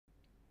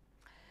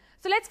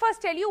So let's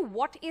first tell you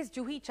what is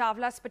Juhi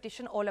Chawla's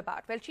petition all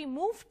about. Well, she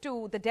moved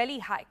to the Delhi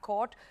High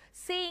Court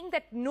saying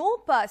that no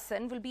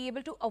person will be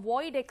able to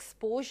avoid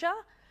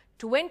exposure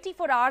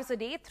 24 hours a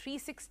day,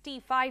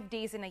 365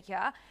 days in a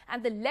year,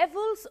 and the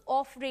levels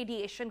of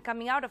radiation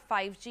coming out of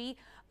 5G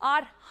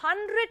are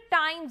 100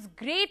 times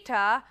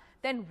greater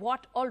than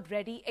what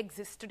already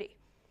exists today.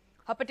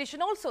 Her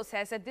petition also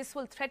says that this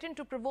will threaten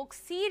to provoke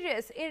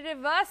serious,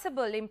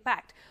 irreversible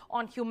impact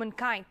on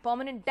humankind,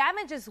 permanent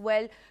damage as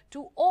well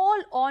to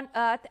all on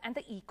Earth and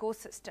the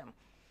ecosystem.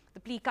 The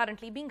plea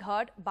currently being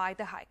heard by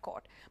the High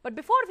Court. But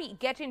before we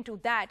get into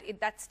that,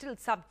 that's still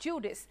sub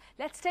judice,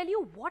 let's tell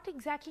you what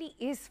exactly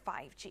is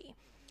 5G.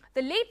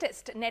 The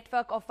latest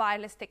network of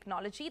wireless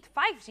technology,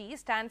 5G,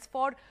 stands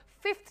for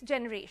 5th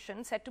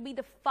generation, said to be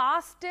the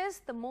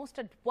fastest, the most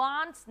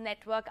advanced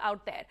network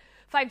out there.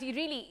 5G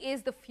really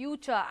is the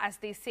future, as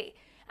they say.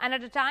 And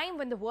at a time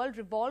when the world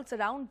revolves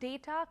around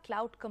data,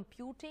 cloud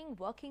computing,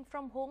 working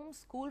from home,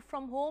 school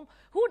from home,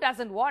 who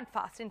doesn't want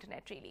fast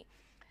internet really?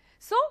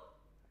 So,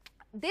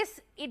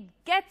 it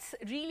gets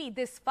really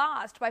this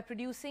fast by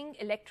producing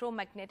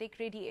electromagnetic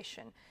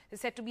radiation.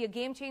 It's said to be a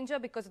game changer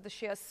because of the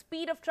sheer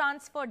speed of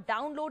transfer,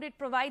 download it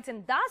provides,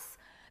 and thus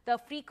the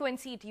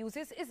frequency it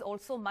uses is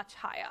also much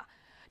higher.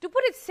 To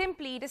put it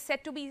simply, it is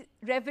said to be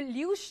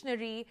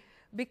revolutionary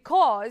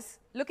because,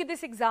 look at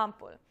this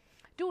example.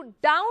 To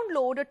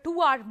download a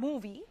 2-hour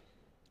movie,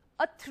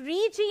 a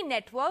 3G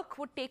network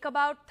would take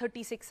about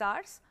 36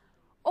 hours.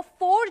 A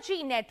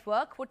 4G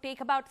network would take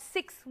about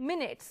 6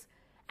 minutes.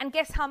 And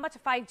guess how much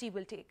 5G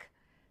will take?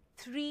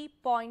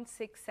 3.6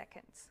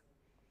 seconds.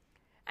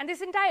 And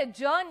this entire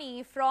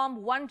journey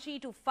from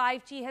 1G to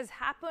 5G has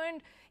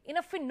happened in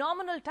a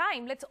phenomenal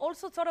time. Let's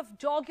also sort of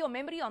jog your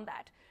memory on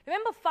that.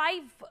 Remember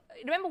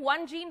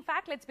 1G, in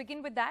fact, let's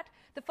begin with that.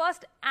 The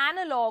first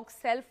analog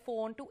cell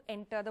phone to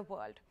enter the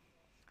world.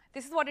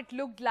 This is what it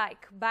looked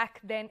like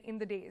back then in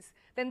the days.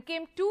 Then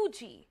came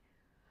 2G.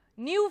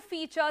 New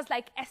features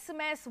like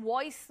SMS,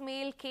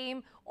 voicemail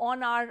came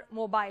on our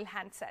mobile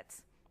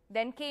handsets.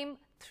 Then came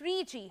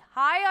 3G,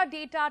 higher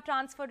data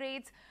transfer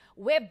rates,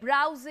 web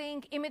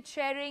browsing, image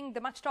sharing,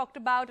 the much talked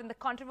about and the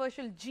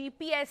controversial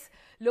GPS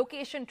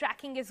location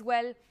tracking as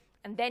well.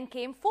 And then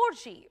came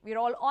 4G. We're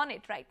all on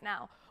it right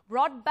now.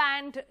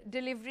 Broadband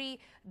delivery,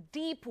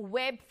 deep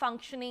web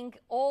functioning,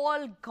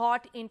 all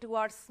got into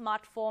our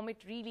smartphone.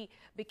 It really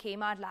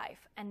became our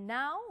life. And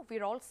now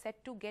we're all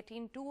set to get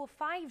into a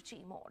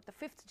 5G mode, the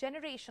 5th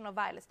generation of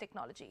wireless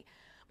technology.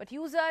 But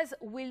users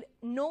will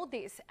know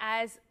this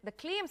as the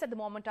claims at the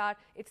moment are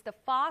it's the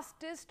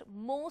fastest,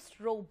 most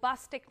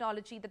robust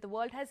technology that the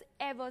world has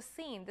ever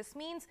seen. This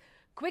means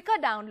quicker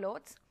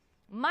downloads,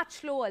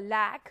 much lower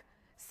lag,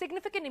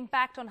 significant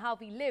impact on how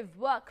we live,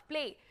 work,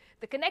 play.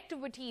 The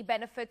connectivity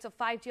benefits of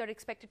 5G are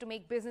expected to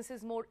make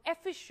businesses more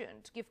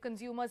efficient, give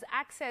consumers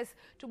access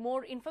to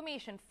more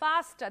information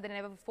faster than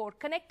ever before,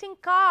 connecting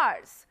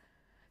cars,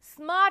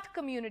 smart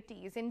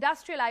communities,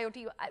 industrial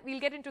IoT. We'll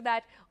get into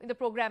that in the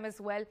program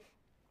as well.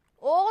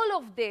 All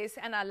of this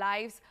and our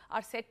lives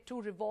are set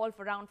to revolve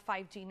around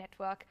 5G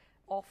network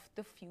of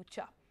the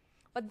future.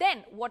 But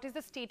then, what is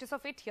the status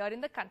of it here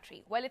in the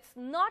country? Well, it's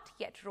not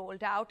yet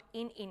rolled out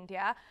in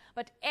India,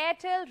 but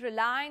Airtel,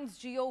 Reliance,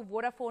 Jio,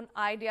 Vodafone,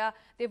 Idea,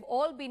 they've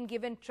all been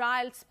given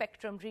trial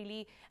spectrum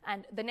really,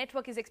 and the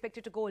network is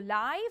expected to go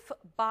live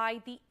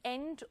by the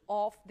end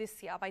of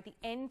this year, by the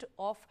end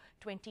of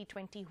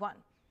 2021.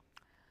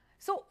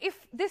 So,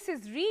 if this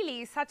is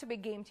really such a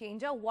big game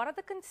changer, what are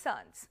the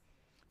concerns?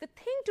 The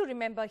thing to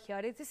remember here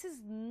is this is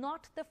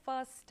not the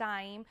first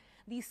time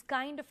these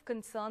kind of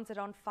concerns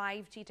around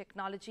 5G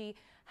technology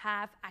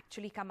have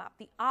actually come up.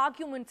 The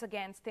arguments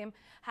against them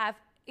have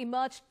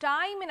emerged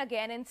time and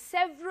again in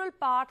several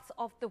parts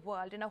of the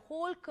world, and a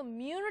whole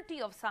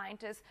community of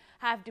scientists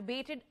have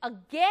debated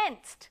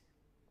against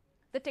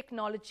the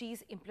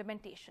technology's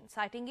implementation,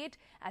 citing it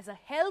as a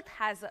health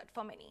hazard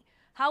for many.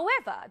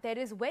 However, there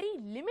is very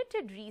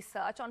limited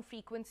research on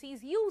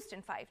frequencies used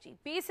in 5G.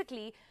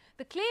 Basically,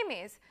 the claim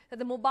is that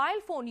the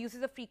mobile phone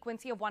uses a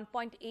frequency of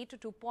 1.8 to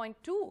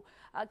 2.2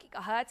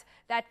 gigahertz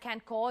that can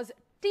cause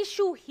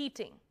tissue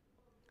heating.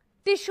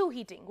 Tissue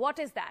heating, what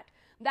is that?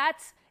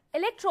 That's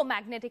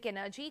electromagnetic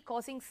energy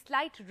causing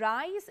slight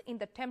rise in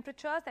the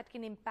temperatures that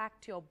can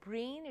impact your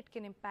brain, it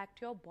can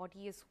impact your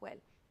body as well.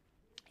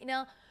 In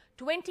a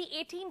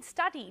 2018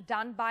 study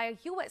done by a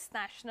US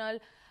national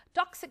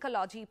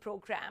toxicology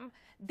program,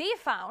 they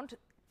found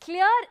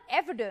clear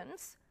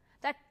evidence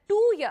that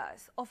 2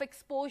 years of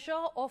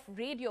exposure of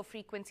radio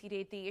frequency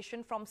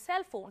radiation from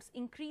cell phones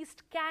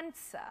increased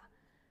cancer.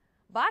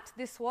 But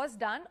this was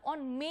done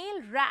on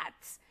male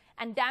rats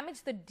and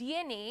damaged the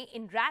DNA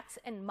in rats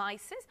and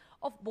mice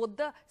of both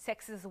the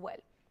sexes as well.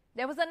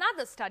 There was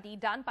another study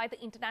done by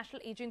the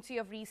International Agency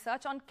of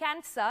Research on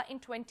Cancer in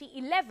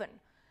 2011.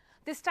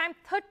 This time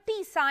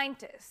 30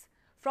 scientists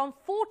from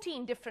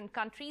 14 different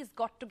countries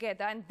got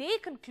together and they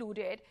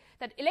concluded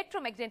that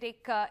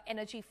electromagnetic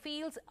energy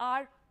fields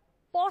are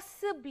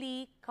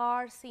possibly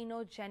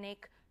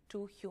carcinogenic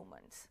to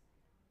humans.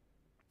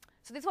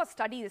 So this is what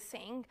study is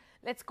saying.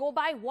 Let's go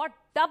by what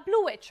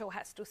WHO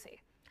has to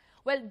say.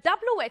 Well,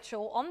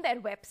 WHO on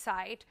their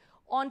website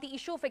on the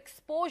issue of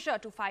exposure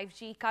to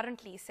 5G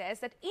currently says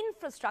that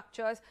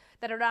infrastructures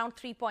that are around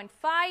 3.5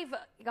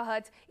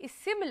 gigahertz is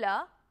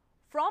similar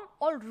from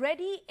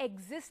already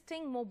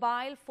existing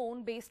mobile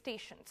phone-based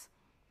stations.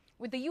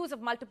 With the use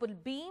of multiple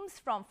beams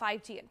from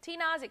 5G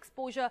antennas,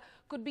 exposure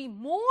could be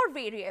more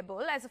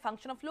variable as a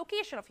function of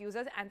location of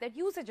users and their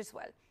usage as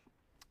well.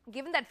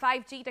 Given that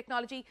 5G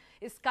technology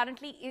is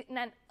currently in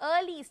an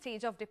early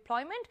stage of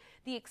deployment,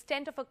 the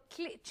extent of a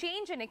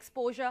change in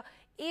exposure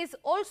is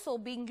also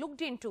being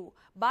looked into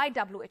by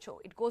WHO.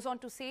 It goes on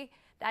to say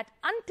that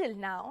until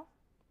now,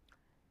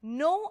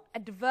 no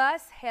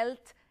adverse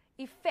health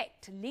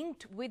effect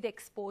linked with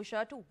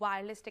exposure to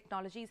wireless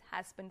technologies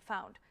has been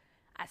found.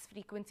 As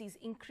frequencies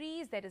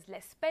increase, there is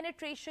less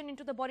penetration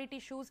into the body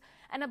tissues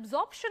and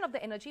absorption of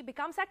the energy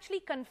becomes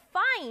actually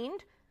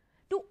confined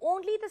to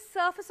only the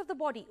surface of the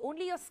body,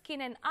 only your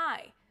skin and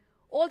eye.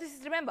 All this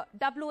is, remember,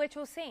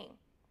 WHO saying,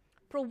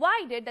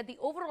 provided that the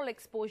overall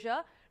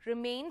exposure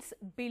remains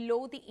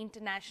below the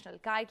international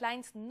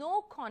guidelines,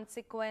 no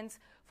consequence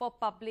for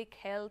public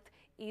health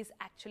is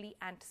actually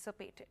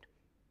anticipated.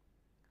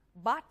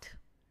 But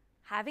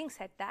having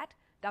said that,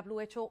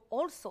 WHO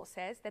also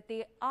says that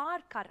they are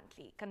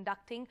currently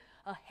conducting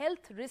a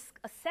health risk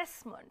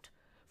assessment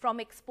from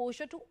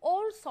exposure to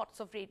all sorts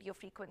of radio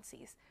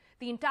frequencies,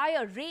 the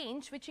entire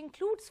range which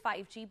includes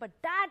 5G, but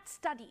that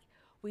study,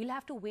 we'll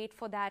have to wait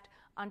for that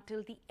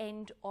until the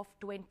end of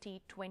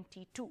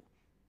 2022.